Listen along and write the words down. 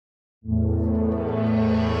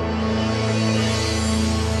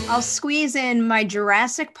I'll squeeze in my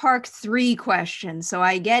Jurassic Park 3 question so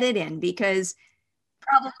I get it in because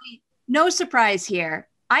probably no surprise here.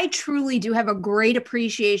 I truly do have a great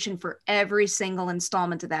appreciation for every single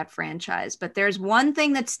installment of that franchise, but there's one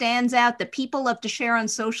thing that stands out that people love to share on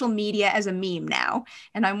social media as a meme now,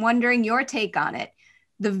 and I'm wondering your take on it.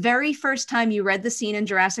 The very first time you read the scene in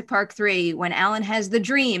Jurassic Park 3 when Alan has the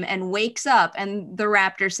dream and wakes up and the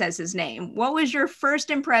raptor says his name, what was your first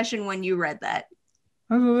impression when you read that?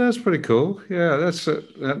 Oh, that's pretty cool. Yeah, that's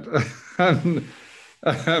um,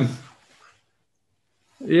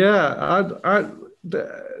 yeah. I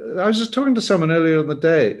was just talking to someone earlier in the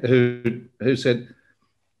day who said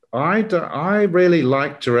I really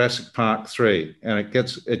like Jurassic Park 3, and it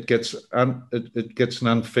gets an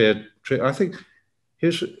unfair treat. I think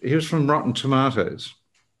here's from Rotten Tomatoes.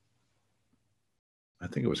 I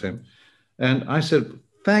think it was him, and I said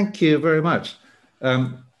thank you very much.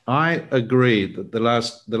 I agree that the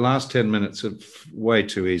last 10 minutes are way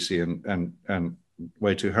too easy and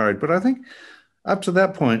way too hurried. But I think up to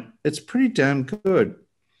that point, it's pretty damn good.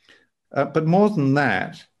 But more than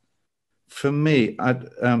that, for me, by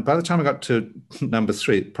the time I got to number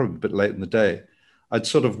 3, probably a bit late in the day, I'd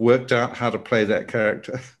sort of worked out how to play that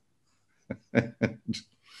character,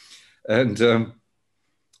 and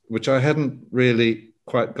which I hadn't really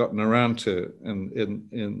quite gotten around to in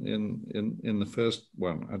the first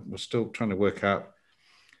one. I was still trying to work out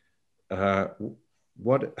how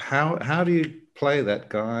do you play that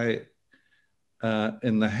guy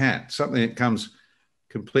in the hat? Something that comes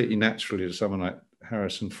completely naturally to someone like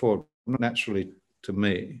Harrison Ford, not naturally to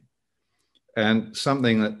me, and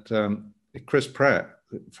something that Chris Pratt,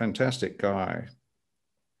 fantastic guy,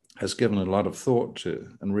 has given a lot of thought to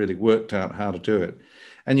and really worked out how to do it.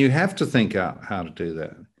 And you have to think out how to do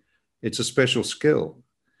that. It's a special skill.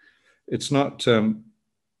 It's not, you're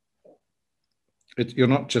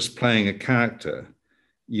not just playing a character.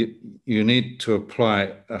 You need to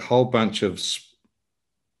apply a whole bunch of,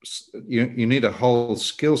 you need a whole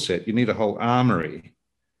skill set. You need a whole armory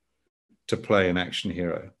to play an action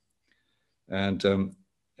hero. And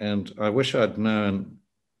I wish I'd known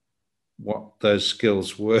what those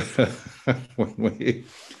skills were when we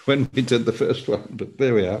did the first one, but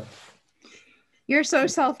there we are. You're so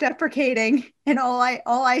self-deprecating, and all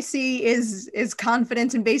I see is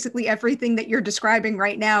confidence in basically everything that you're describing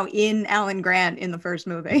right now in Alan Grant in the first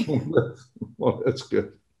movie. Well, that's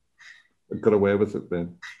good. I got away with it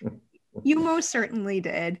then. You most certainly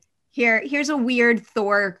did. Here's a weird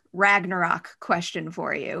Thor Ragnarok question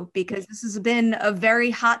for you, because this has been a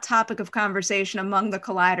very hot topic of conversation among the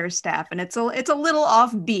Collider staff, and it's a little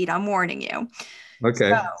offbeat, I'm warning you.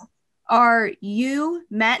 Okay. So, are you,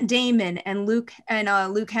 Matt Damon, and Luke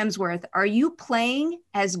Hemsworth, are you playing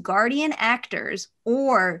as Guardian actors,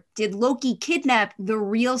 or did Loki kidnap the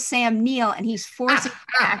real Sam Neill and he's forcing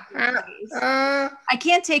actors? I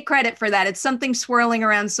can't take credit for that. It's something swirling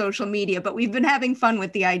around social media, but we've been having fun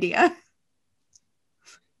with the idea.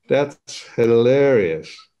 That's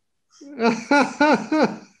hilarious.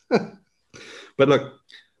 But look,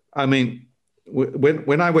 I mean,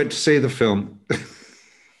 when I went to see the film,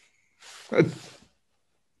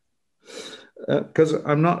 because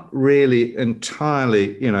I'm not really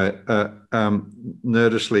entirely,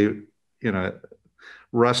 nerdishly,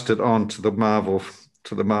 rusted on to the Marvel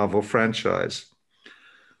franchise.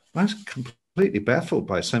 I was completely baffled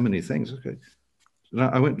by so many things. Okay,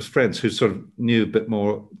 I went with friends who sort of knew a bit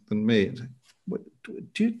more than me.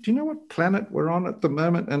 Do you know what planet we're on at the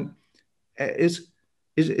moment? And is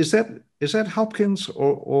that Hopkins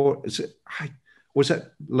or is it? Was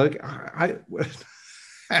that like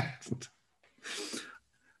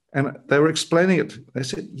and they were explaining it. They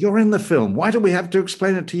said, "You're in the film. Why do we have to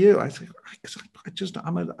explain it to you?" I said, "Because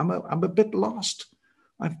I'm a bit lost.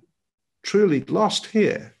 I'm truly lost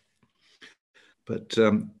here." But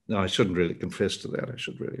no, I shouldn't really confess to that. I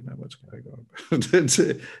should really know what's going on. It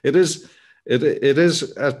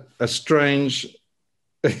is a strange.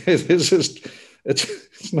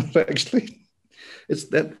 It's not actually. It's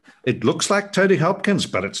that it looks like Tony Hopkins,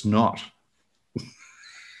 but it's not.